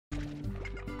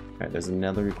Alright, there's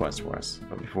another request for us,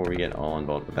 but before we get all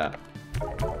involved with that,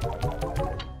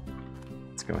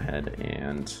 let's go ahead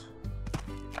and...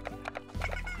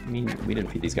 I mean, we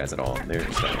didn't feed these guys at all. They're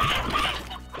just starting.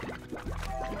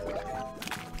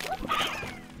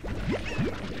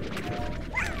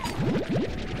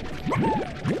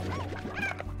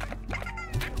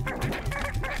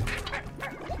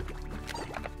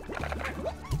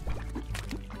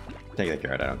 Take that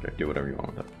carrot, I don't care. Do whatever you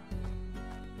want with it.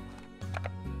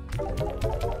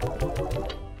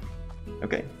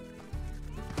 Okay.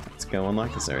 Let's go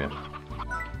unlock this area.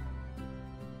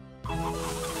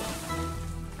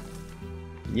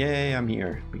 Yay, I'm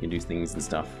here. We can do things and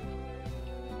stuff.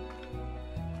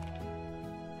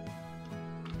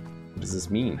 What does this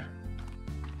mean?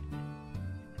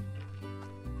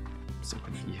 I'm so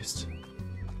confused.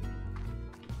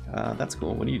 That's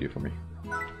cool. What do you do for me?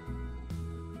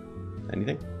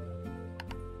 Anything?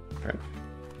 Alright.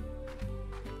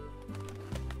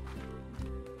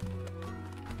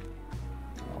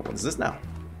 Oh, what is this now?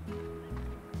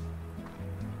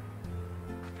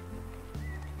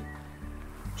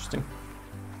 Interesting.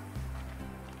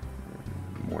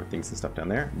 More things and stuff down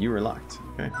there. You were locked.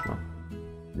 Okay, well.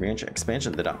 Ranch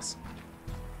expansion of the docks.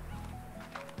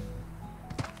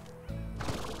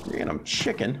 You're getting a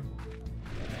chicken.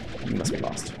 You must be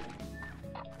lost.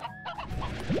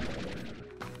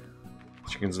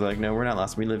 Chickens are like, no, we're not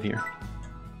lost. We live here.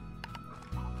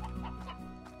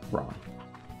 Wrong.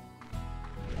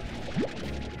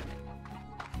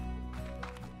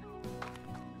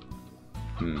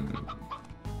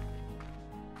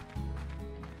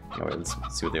 Oh, wait, let's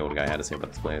see what the old guy had to say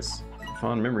about this place.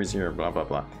 Fond memories here, blah, blah,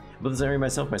 blah. I built this area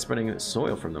myself by spreading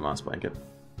soil from the moss blanket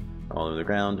all over the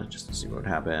ground, just to see what would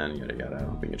happen, yada yada,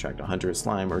 hoping to attract a hunter, a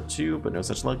slime, or two, but no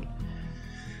such luck.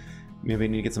 Maybe I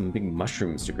need to get some big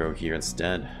mushrooms to grow here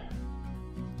instead. I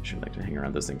should like to hang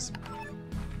around those things.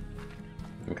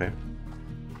 Okay.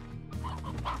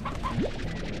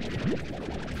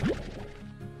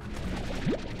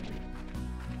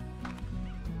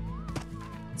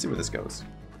 Let's see where this goes.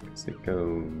 It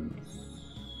goes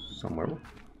somewhere.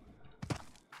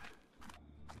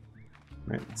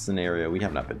 Right, it's an area we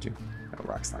have not been to. Oh,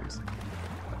 rock slimes.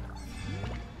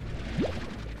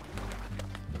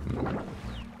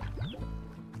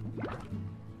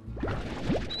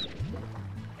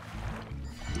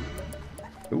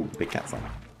 Ooh, big cat slime.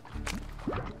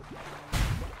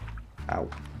 Ow.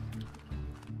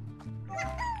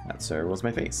 That, sir, was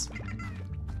my face.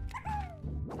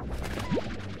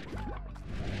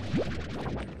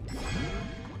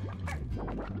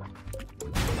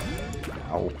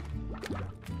 Ow.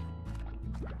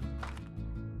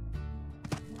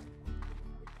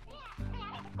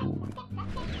 Ooh.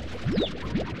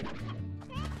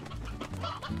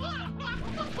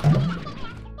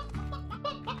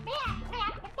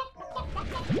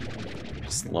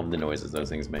 Just love the noises those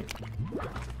things make.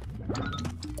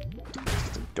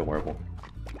 It's adorable.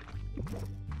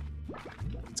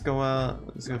 Let's go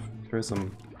throw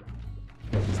some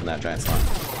in that giant slime.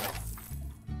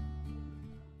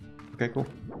 Okay, cool.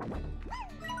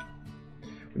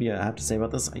 What do you have to say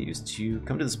about this? I used to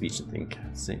come to this beach and think,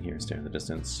 sit here, stare in the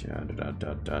distance. Yeah, da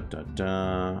da da da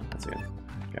da. That's it.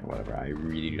 Okay, whatever. I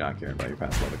really do not care about your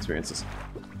past love experiences.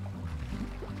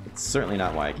 It's certainly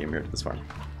not why I came here this far.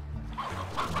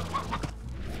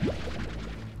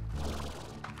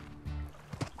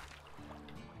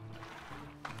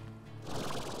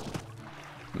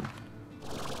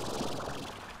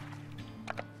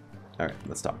 Alright,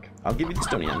 let's talk. I'll give you the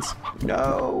stony ends.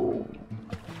 No!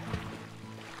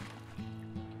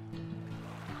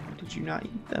 Why did you not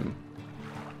eat them?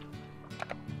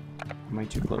 Am I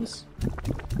too close?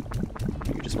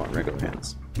 You just want regular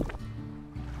hands.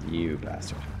 You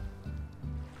bastard.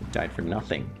 You died for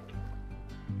nothing.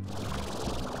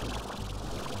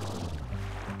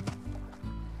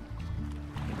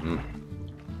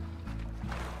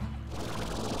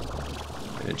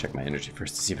 I didn't check my energy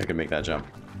first to see if I could make that jump.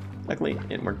 Luckily,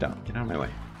 it worked out. Get out of my way.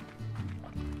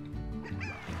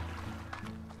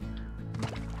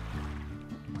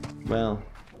 Well,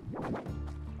 I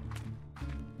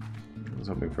was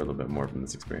hoping for a little bit more from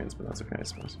this experience, but that's okay, I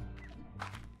suppose.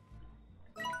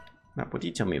 Map, what do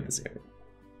you tell me of this area?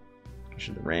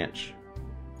 Should the ranch?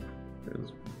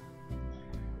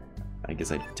 I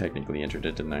guess I technically entered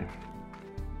it, didn't I?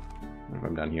 What if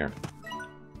I'm down here?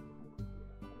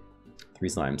 3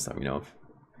 slimes that we know of.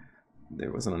 There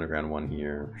was an underground one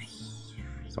here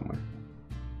somewhere.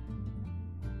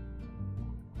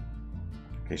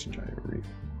 Location giant reef.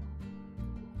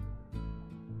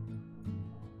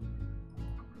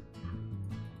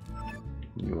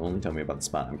 You only tell me about the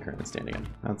spot I'm currently standing in.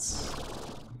 That's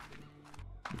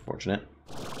Unfortunate.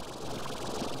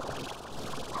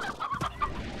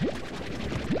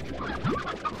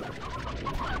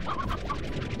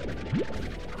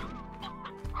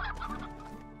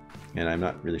 And I'm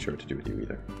not really sure what to do with you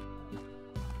either.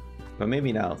 But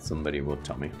maybe now somebody will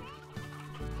tell me.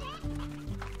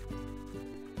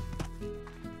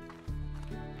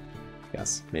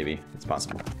 Yes, maybe. It's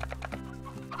possible.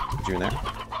 Put you in there.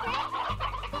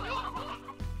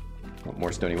 Oh,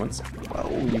 more stony ones. Whoa,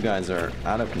 you guys are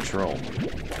out of control.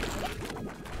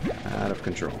 Out of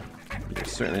control. You're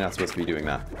certainly not supposed to be doing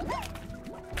that.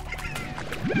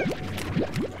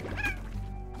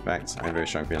 In fact, I have very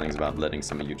strong feelings about letting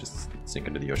some of you just sink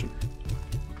into the ocean.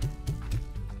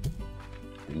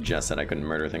 Jess said I couldn't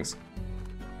murder things.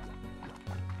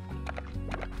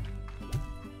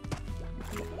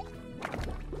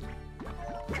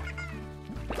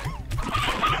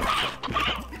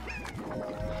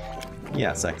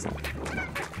 Yes, excellent.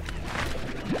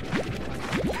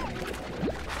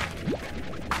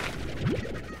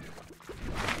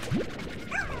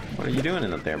 What are you doing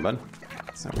in up there, bud?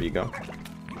 That's not where you go.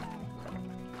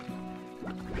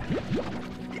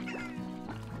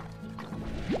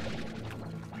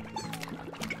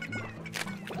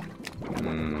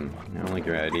 I don't like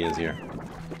your ideas here.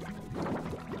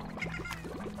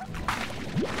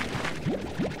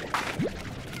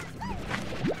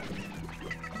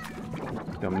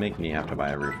 Don't make me have to buy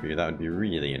a roof for you. That would be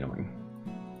really annoying.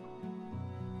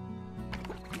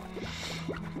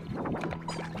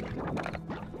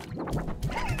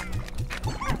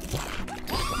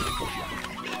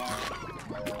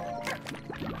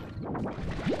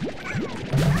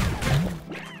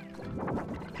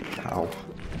 Ow.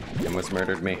 You almost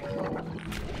murdered me.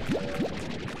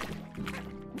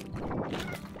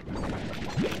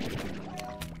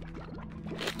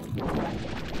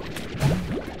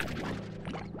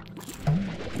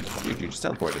 You just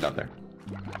teleported out there.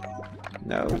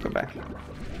 No, go back.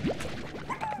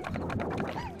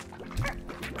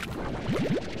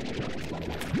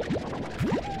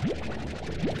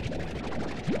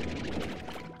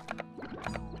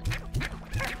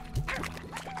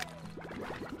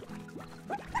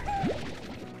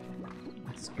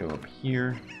 Let's go up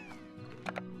here.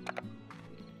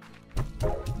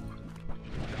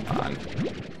 Come on.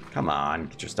 Come on,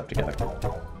 get your stuff together.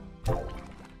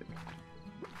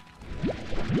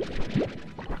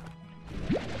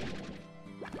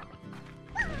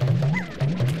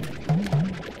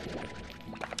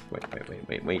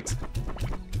 Wait.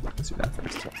 Let's do that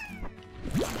first.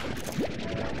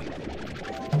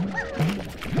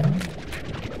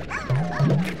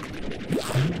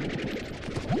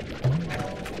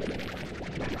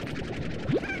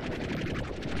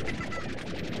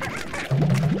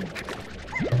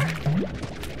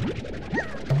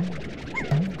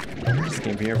 Just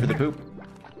came here for the poop.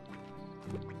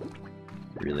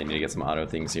 Really need to get some auto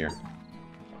things here.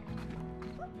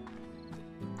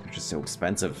 They're just so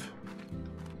expensive.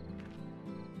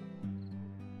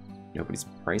 Nobody's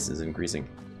price is increasing.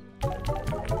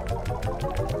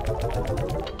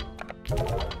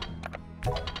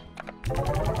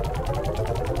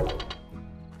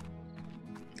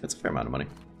 That's a fair amount of money.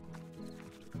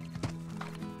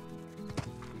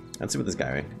 Let's see what this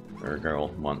guy or girl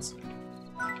wants.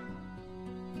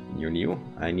 You're new?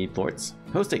 I need thwarts.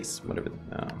 Post ace, whatever.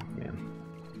 Oh, man.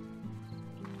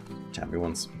 Chat me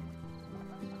once.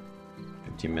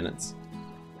 15 minutes.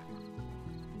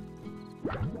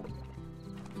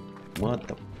 What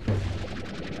the?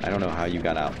 I don't know how you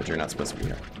got out, but you're not supposed to be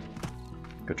here.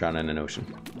 Go drown in an ocean.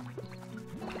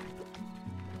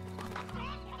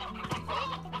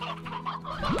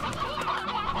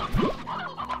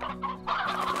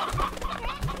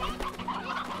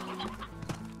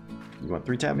 You want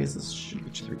 3 tabbies? This should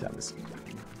get you 3 tabbies.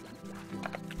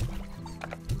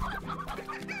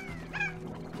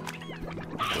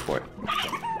 Go for it.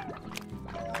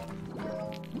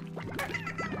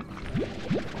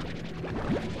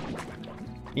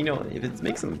 You know, if it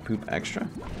makes them poop extra,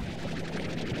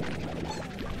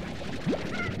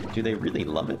 do they really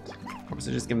love it? Or was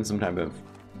it just given some type of,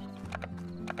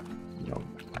 you know,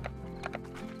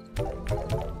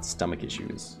 stomach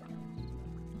issues?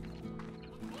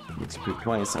 Makes you poop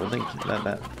twice. I would think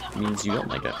that means you don't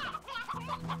like it.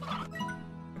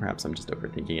 Perhaps I'm just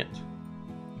overthinking it.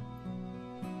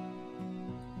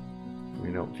 I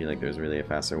don't feel like there's really a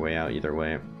faster way out either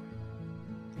way.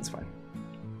 It's fine.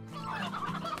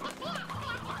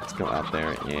 Let's go out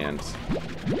there and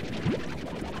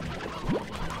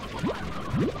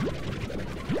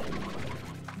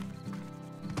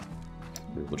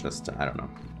we'll just, I don't know.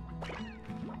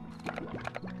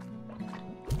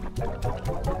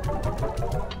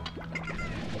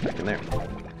 Back in there.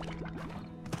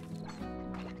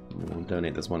 I'll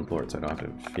donate this one port so I don't have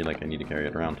to feel like I need to carry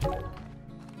it around.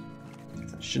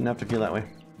 I shouldn't have to feel that way.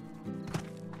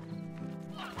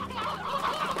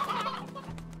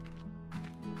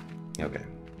 Okay.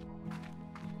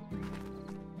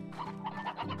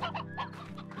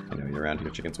 I know you're around here,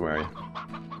 chickens. Where are you?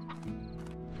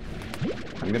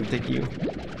 I'm gonna take you.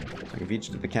 I can feed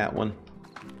you to the cat one.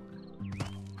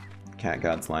 Cat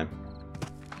god slime.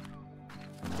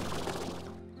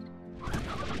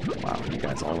 Wow, you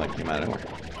guys all like came out of nowhere.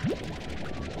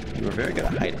 You were very good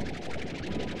at hiding.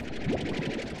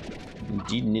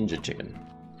 Indeed, ninja chicken.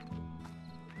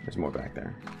 There's more back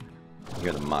there. You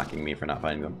hear them mocking me for not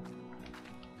finding them.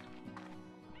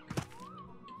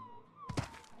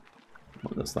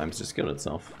 One of those slimes just killed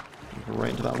itself. Right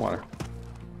into that water.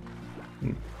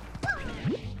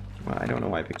 Well, I don't know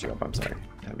why I picked you up. I'm sorry.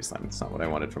 Heavy slime. It's not what I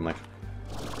wanted from life.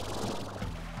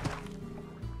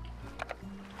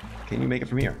 Can you make it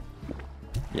from here?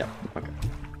 Yeah. Okay.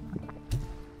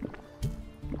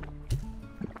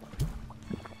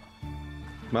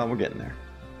 Well, we're getting there.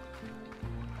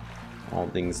 All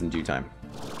things in due time.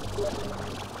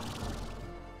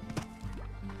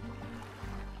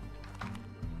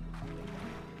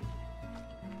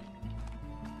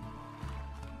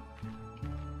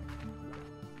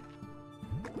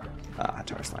 Ah,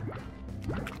 tar slime.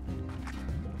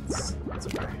 That's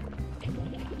okay.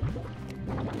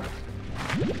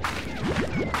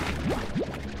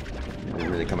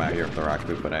 Didn't really come out here with the rock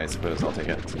poop, but I suppose I'll take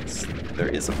it since there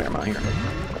is a fair amount here.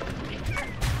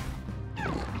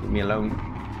 Leave me alone.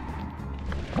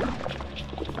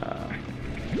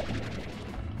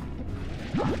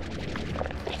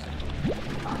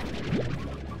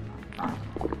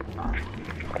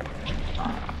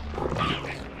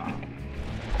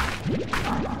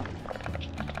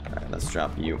 Alright, let's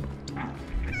drop you.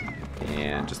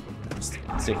 And just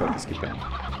stay focused, keep going.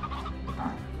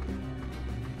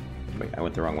 Wait, I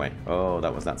went the wrong way. Oh,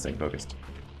 that was not staying focused.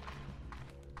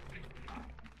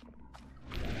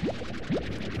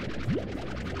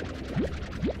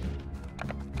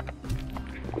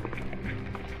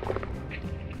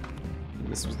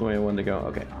 This was the way I wanted to go.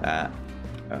 Okay, that.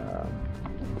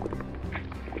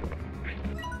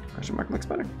 Question mark looks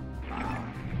better.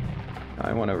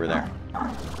 I went over there.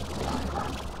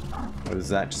 Or does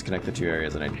that just connect the two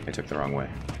areas and I took the wrong way?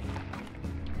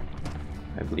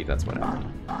 I believe that's what happened.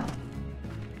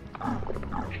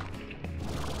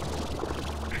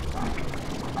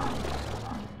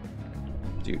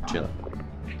 Dude, chill.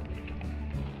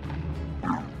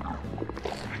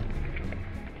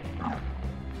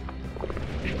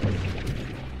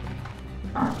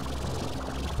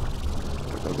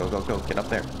 Go, get up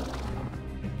there.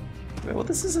 Well,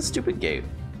 this is a stupid gate.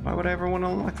 Why would I ever want to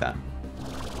unlock that?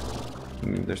 I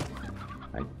mean,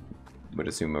 I would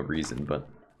assume a reason, but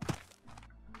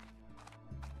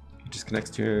it just connects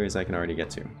two areas I can already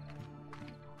get to.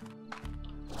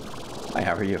 Hi,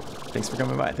 how are you? Thanks for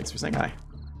coming by. Thanks for saying hi.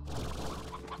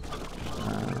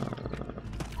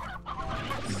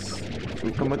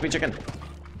 Ooh, come with me, chicken.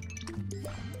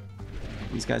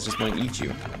 These guys just want to eat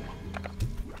you.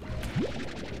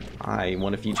 I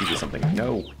want to feed you to something.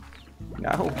 No.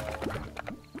 No.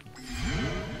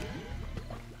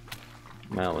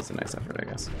 Well, it was a nice effort, I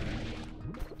guess.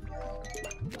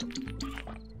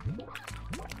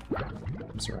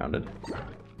 I'm surrounded.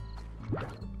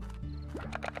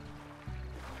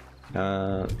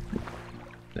 There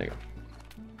you go.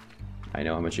 I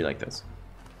know how much you like this.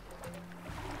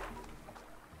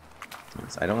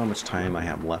 I don't know how much time I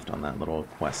have left on that little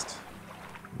quest.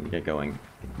 I need to get going.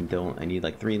 I need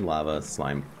like 3 lava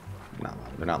slime. Not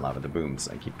lava. They're not lava. They're booms.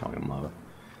 I keep calling them lava.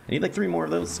 I need like 3 more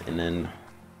of those, and then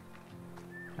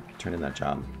I can turn in that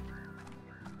job.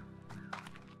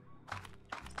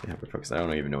 Stay hyper focused. I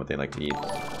don't even know what they like to eat.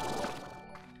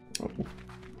 Oh.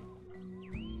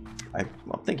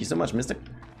 Well, thank you so much, Mystic.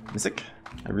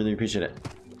 I really appreciate it.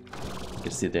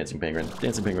 Get to see the dancing penguin.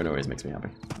 Dancing penguin always makes me happy.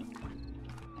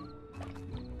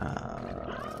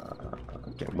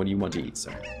 Okay, what do you want to eat,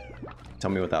 sir?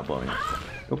 Tell me without blowing up.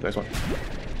 Oh, there's one.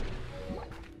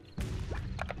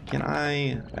 Can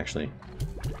I actually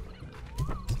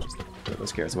just throw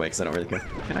those carrots away because I don't really care?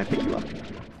 Can I pick you up?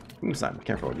 Ooh, slime.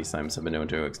 Careful, these slimes have been known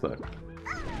to explode.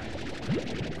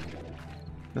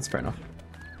 That's fair enough.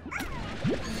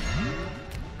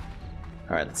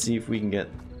 Alright, let's see if we can get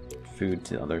food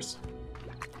to others.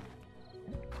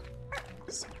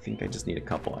 I think I just need a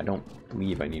couple. I don't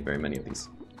believe I need very many of these.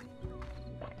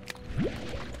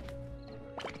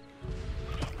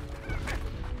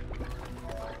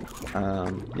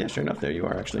 Yeah, sure enough, there you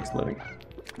are actually exploding.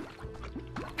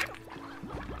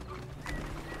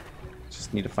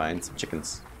 Just need to find some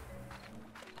chickens.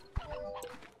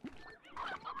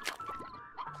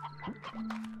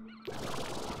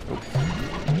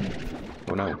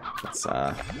 Oh no, let's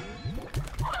let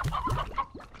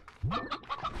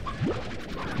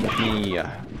me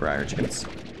briar chickens.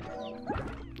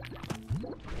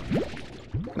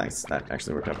 Nice, that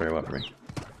actually worked out very well for me.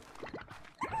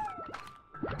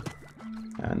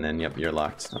 And then, yep, you're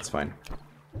locked. That's fine.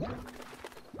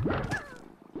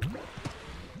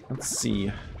 Let's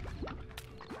see.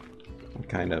 What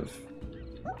kind of...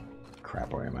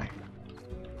 Crap, where am I?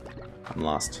 I'm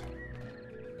lost.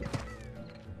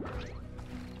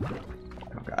 Oh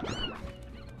god.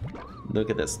 Look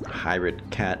at this hybrid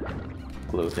cat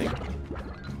glow thing.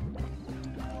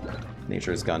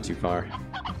 Nature has gone too far.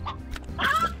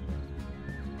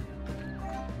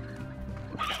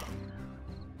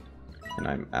 And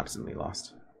I'm absolutely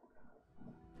lost.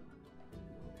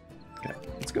 Okay,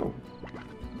 let's go.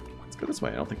 Let's go this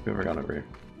way. I don't think we've ever gone over here.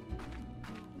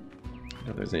 I don't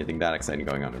know if there's anything that exciting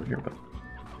going on over here, but...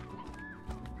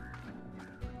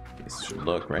 This should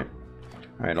look, right?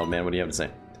 Alright, old man, what do you have to say?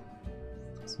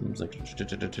 Seems like...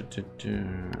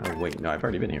 Oh, wait, no, I've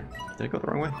already been here. Did I go the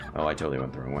wrong way? Oh, I totally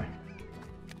went the wrong way.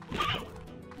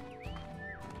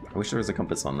 I wish there was a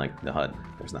compass on, like, the HUD.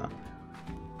 There's not.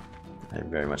 I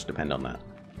very much depend on that.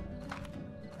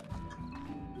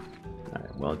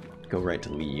 Alright, well, go right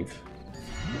to leave.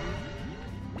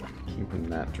 Keep in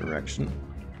that direction.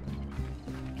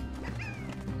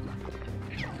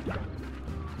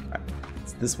 Alright,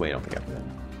 it's this way I don't think I've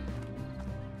been.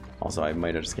 Also, I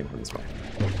might have just came from this way.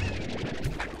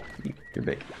 You're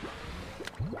big.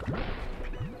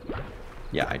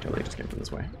 Yeah, I totally just came from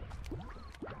this way.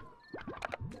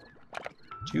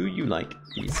 Do you like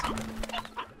these?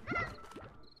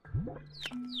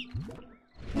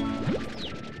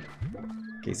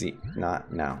 Casey,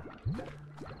 not now.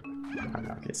 Not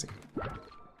now, Casey.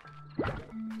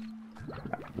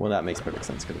 Well, that makes perfect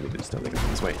sense because we could just totally go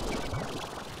this way.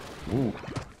 Ooh.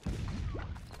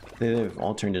 They've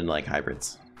all turned into like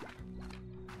hybrids.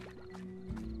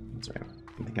 That's right.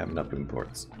 I think I have enough boom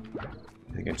ports.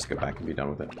 I think I just go back and be done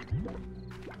with it.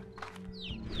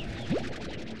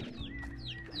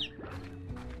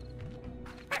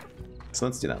 So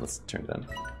let's do that. Let's turn it on.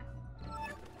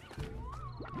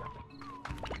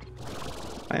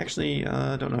 I actually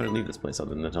don't know how to leave this place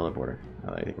other than the teleporter, now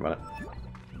that I think about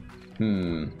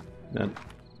it. That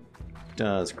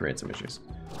does create some issues.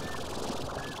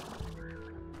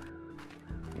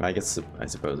 I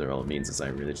suppose all it means is I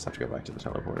really just have to go back to the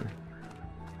teleporter.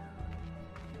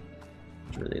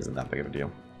 Which really isn't that big of a deal.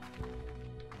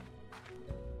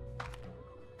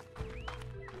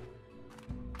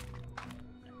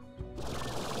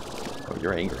 Oh,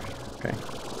 you're angry. Okay.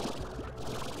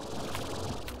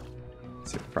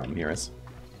 See what the problem here is.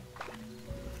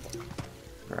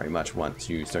 Very much want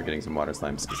to start getting some water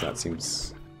slimes because that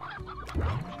seems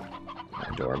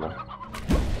adorable.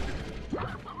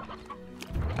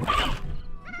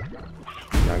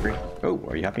 You hungry? Oh,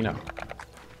 are you happy now?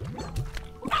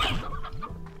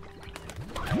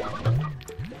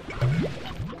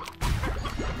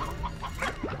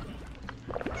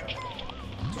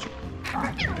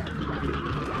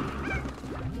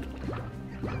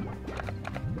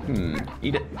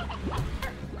 Eat it.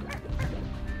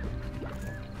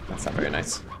 That's not very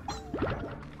nice.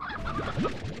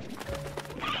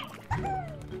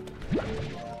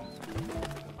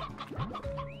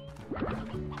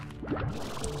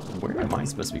 Where am I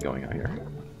supposed to be going out here?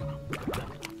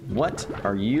 What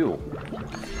are you?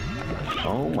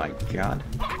 Oh my god.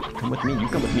 Come with me. You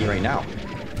come with me right now.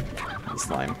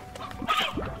 Slime.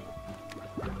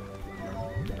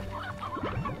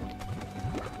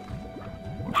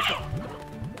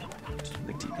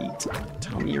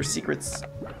 Tell me your secrets.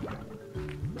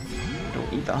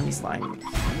 Don't eat the honey slime.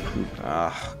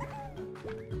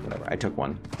 Whatever, I took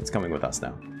one. It's coming with us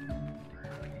now.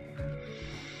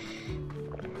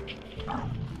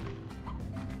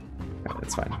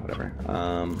 It's fine, whatever.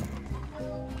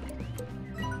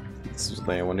 This is the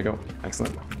way I wanted to go.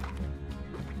 Excellent.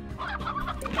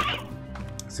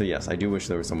 So yes, I do wish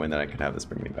there was some way that I could have this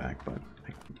bring me back, but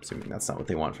I'm assuming that's not what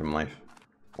they want from life.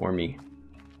 Or me,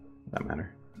 for that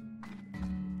matter.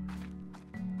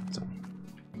 So,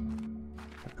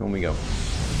 back home we go.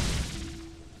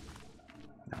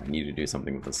 Now I need to do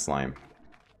something with the slime.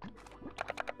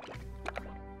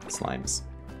 Slimes.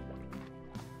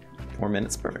 4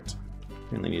 minutes, perfect.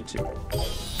 We only need 2.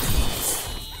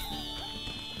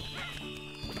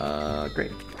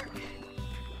 Great.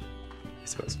 I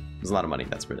suppose. There's a lot of money,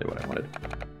 that's really what I wanted.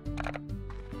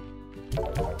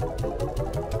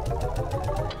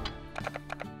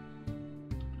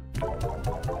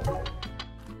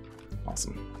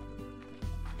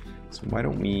 why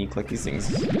don't we collect these things?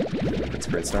 That's a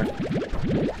great start.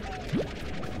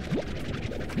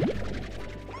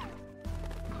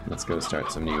 Let's go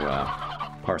start some new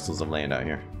parcels of land out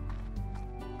here.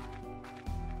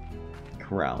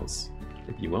 Corrals,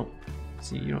 if you will.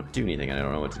 See, you don't do anything, and I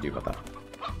don't know what to do about that.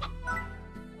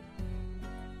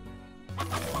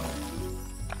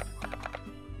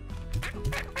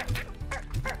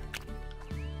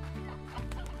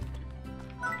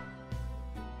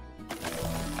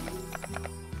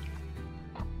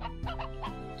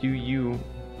 Do you...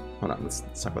 Hold on, let's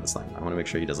talk about the slime. I want to make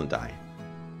sure he doesn't die.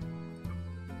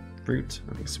 Fruit,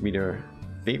 okay, sweeter.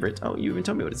 Favorite? Oh, you even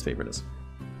told me what his favorite is.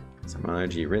 Some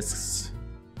allergy risks.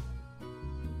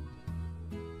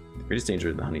 The greatest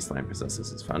danger the honey slime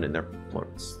possesses is found in their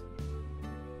floats.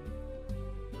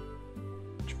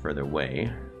 Much further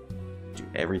away. Do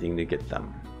everything to get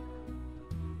them.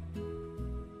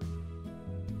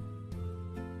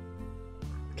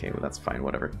 Okay, well that's fine,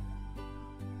 whatever.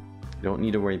 You don't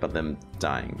need to worry about them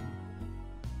dying,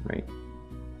 right?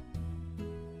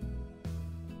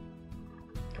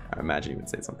 I imagine you would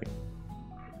say something.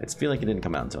 I just feel like it didn't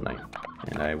come out until night,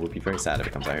 and I would be very sad if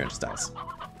it comes out here and just dies.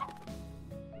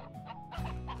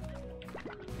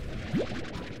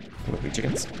 What, we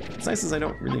chickens? What's nice is I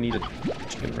don't really need a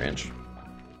chicken ranch.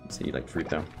 So you like fruit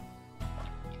though?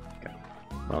 Okay,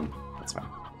 well, that's fine.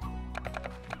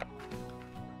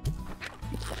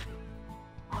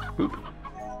 Boop.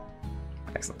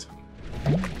 Excellent.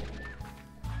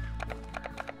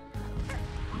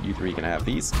 You three can have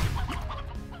these.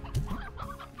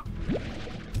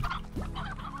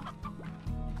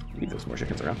 Leave those more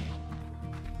chickens around.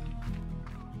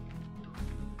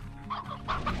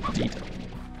 Indeed.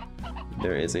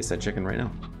 There is a said chicken right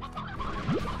now.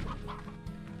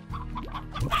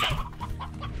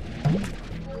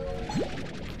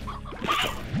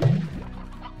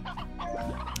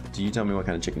 Do you tell me what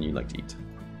kind of chicken you like to eat?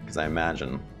 Because I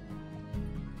imagine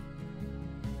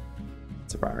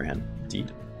it's a briar hen.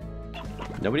 Indeed.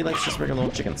 Nobody likes just regular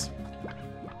old chickens.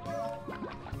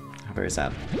 Very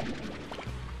sad.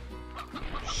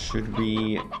 Should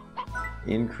we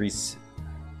increase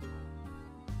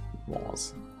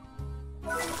walls?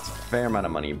 It's a fair amount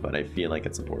of money, but I feel like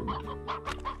it's important.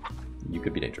 You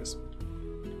could be dangerous.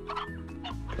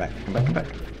 Come back, come back, come back.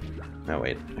 Oh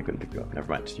wait, I couldn't pick you up. Never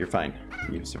mind. You're fine.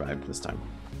 You survived this time.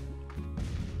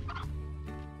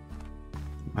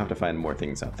 I'll have to find more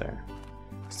things out there.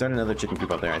 Start another chicken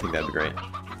coop out there. I think that'd be great.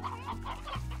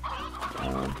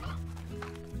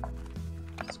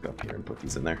 Let's go up here and put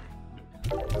these in there.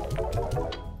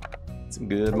 Some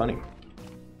good money.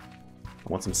 I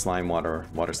want some slime water,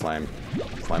 water slime,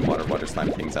 slime water, water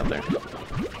slime things out there.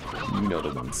 You know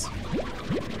the ones.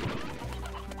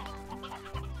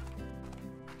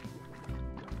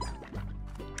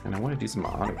 And I want to do some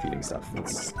auto feeding stuff.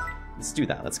 Let's do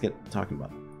that. Let's get talking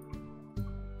about it.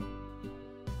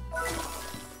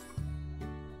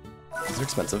 These are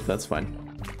expensive. That's fine.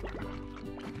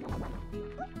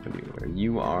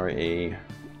 You are a...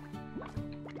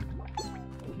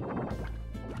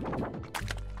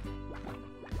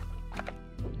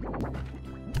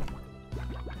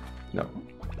 No.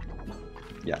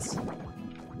 Yes.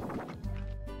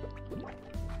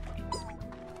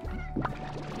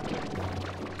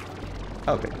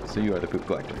 Okay, so you are the poop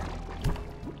collector.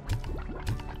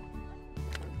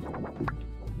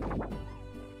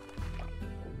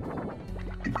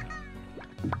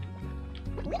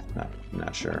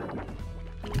 Not sure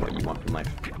what you want from life,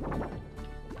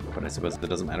 but I suppose that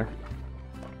doesn't matter.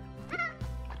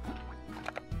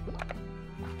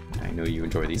 I know you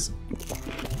enjoy these.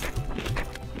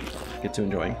 Get to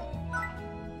enjoying.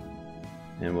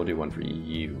 And we'll do one for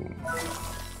you.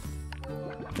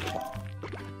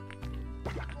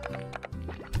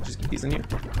 Just keep these in here.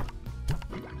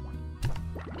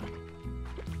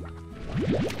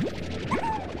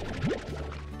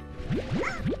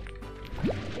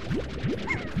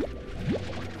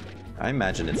 I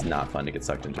imagine it's not fun to get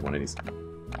sucked into one of these.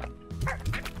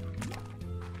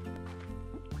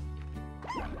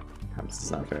 Perhaps it's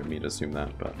not fair of me to assume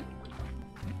that, but...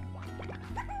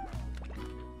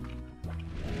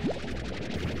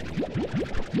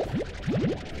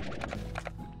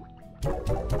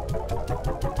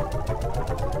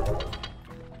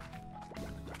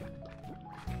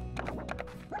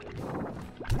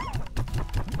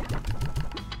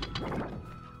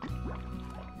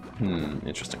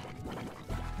 Interesting.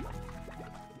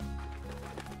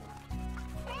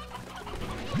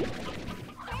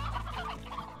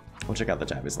 We'll check out the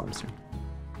tabby slimes too.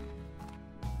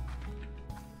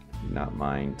 Do not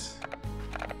mind.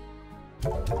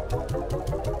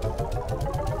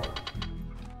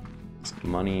 Some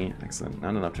Money, excellent.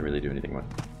 Not enough to really do anything with.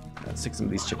 Let's take some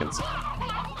of these chickens.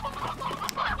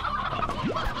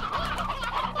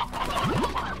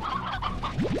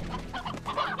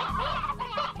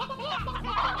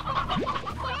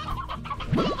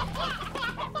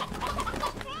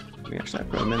 We actually have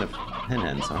quite a minute of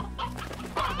hens, huh?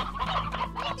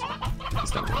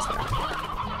 Stone ones there.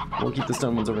 We'll keep the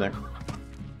stone ones over there.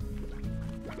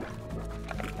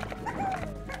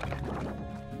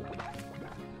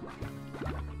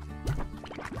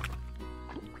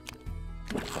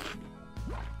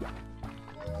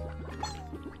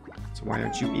 So why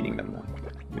aren't you eating them then?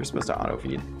 You're supposed to auto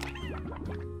feed.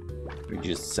 We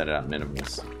just set it out in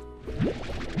intervals.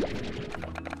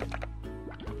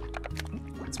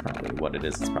 That's probably what it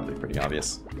is. It's probably pretty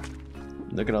obvious.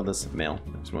 Look at all this mail.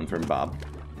 There's one from Bob.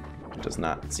 Does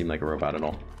not seem like a robot at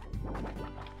all.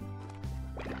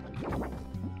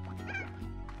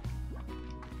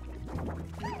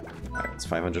 Alright, it's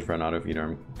 500 for an auto feeder,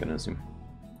 I'm gonna assume.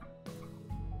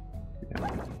 Yeah.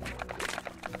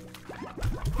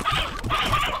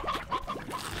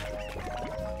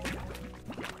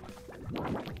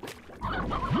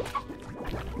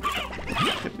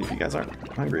 If you guys aren't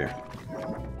hungrier.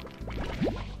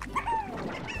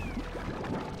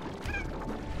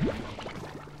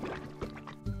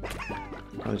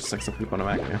 Oh, it just sucks the poop on a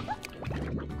magnet, yeah.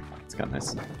 It's kind of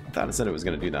nice. I thought it said it was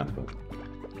going to do that, but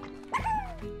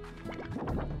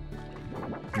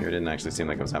here it didn't actually seem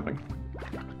like it was happening.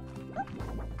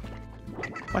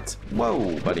 What?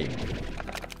 Whoa, buddy.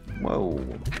 Whoa,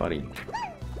 buddy.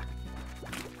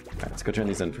 Alright, let's go turn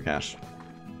these in for cash.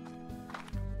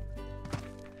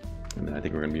 And then I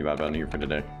think we're going to be about done here for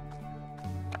today.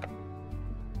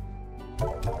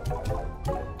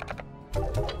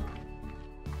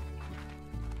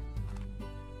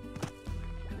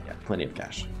 Plenty of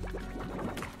cash.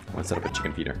 I want to set up a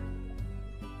chicken feeder.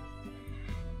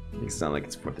 Makes it sound like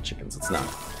it's for the chickens. It's not.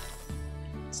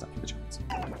 It's not for the chickens.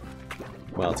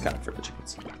 Well, it's kind of for the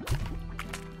chickens.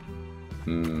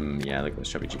 Yeah, look at those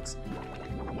chubby cheeks.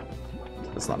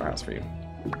 The slaughterhouse for you.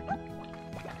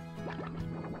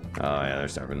 Oh yeah, they're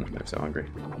starving. They're so hungry.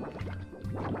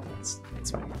 It's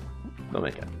fine. They'll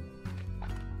make it.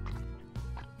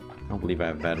 I don't believe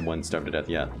I've had one starve to death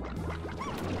yet.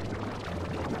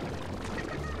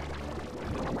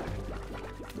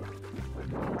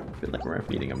 I feel like we're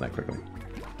feeding them that quickly.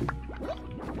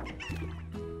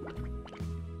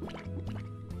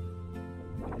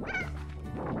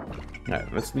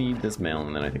 Alright, let's leave this mail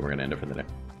and then I think we're gonna end it for the day.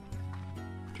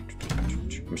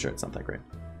 I'm sure it's not that great.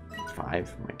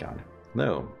 5? Oh my god.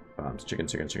 No. Bombs,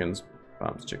 chickens, chickens, chickens.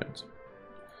 Bombs, chickens.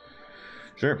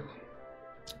 Sure.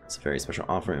 It's a very special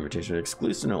offer, invitation,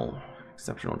 exclusional,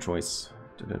 exceptional choice.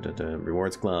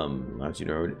 Rewards club allows you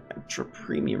to earn extra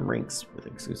premium ranks with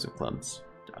exclusive clubs.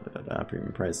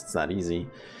 Premium price. It's not easy.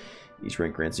 Each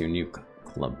rank grants you a new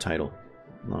club title,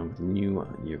 along with new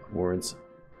rewards,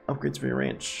 upgrades for your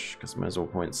ranch,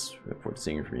 customizable points. We look forward to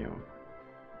seeing you from you.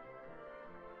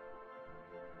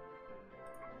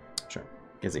 Sure.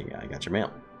 Gizzy, I got your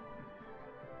mail.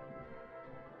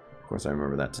 Of course, I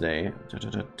remember that today.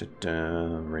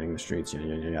 Raining the streets, yada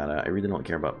yada yada. I really don't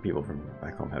care about people from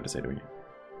back home have to say to me.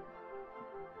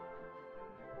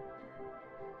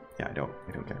 Yeah, I don't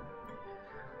care.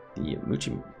 The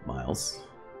Moochie Miles.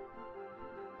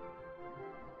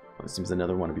 Well, it seems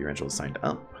another wannabe rancher signed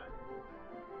up.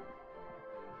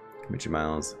 Moochie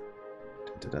Miles.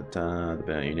 The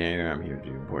billionaire. I'm here to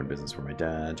do important business for my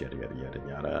dad. Yada yada yada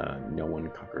yada. No one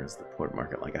conquers the port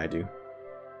market like I do.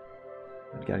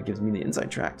 But God gives me the inside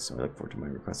track, so I look forward to my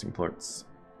requesting ports.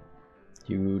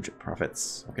 Huge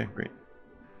profits. Okay, great.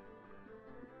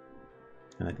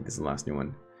 And I think this is the last new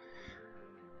one.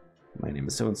 My name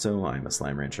is so-and-so, I'm a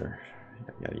slime rancher.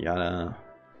 Yada yada yada.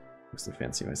 Mostly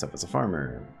fancy myself as a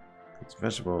farmer. Fruits and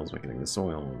vegetables, getting the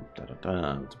soil, da da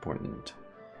da. It's important.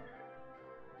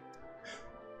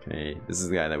 Okay, this is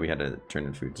the guy that we had to turn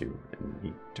in food to, and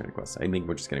he turned a quest. I think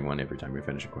we're just getting one every time we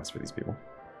finish a quest for these people.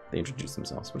 They introduce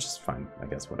themselves, which is fine, I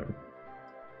guess, whatever.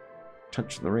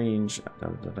 Touch the range, da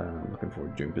da da. I'm looking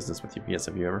forward to doing business with you. P.S.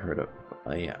 Have you ever heard of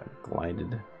a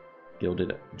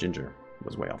gilded ginger? It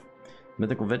was way off.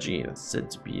 Mythical veggie that's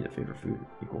said to be the favorite food,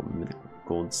 equal mythical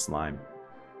gold slime.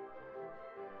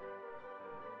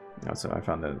 Also, I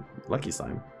found the lucky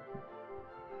slime.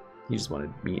 He just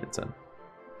wanted me instead.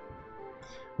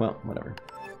 Well, whatever.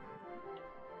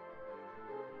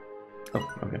 Oh,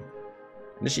 okay.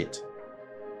 Initiate.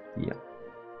 Yeah.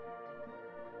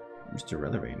 Mr.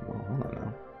 Ruthervane. Well, hold on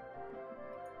now.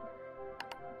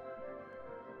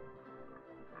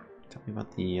 Tell me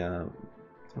about the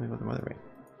Weather Vane.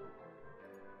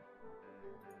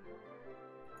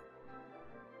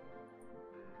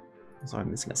 So I'm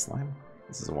missing a slime.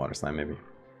 This is a water slime, maybe.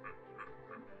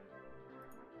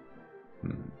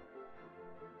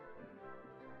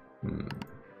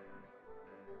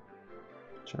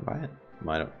 Should I buy it?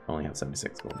 Well, I only have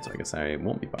 76 gold, so I guess I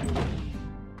won't be buying it.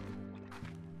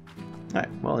 Alright,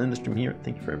 well, in the stream here,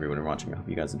 thank you for everyone watching. I hope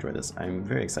you guys enjoy this. I'm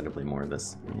very excited to play more of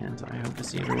this, and I hope to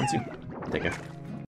see everyone soon. Take care.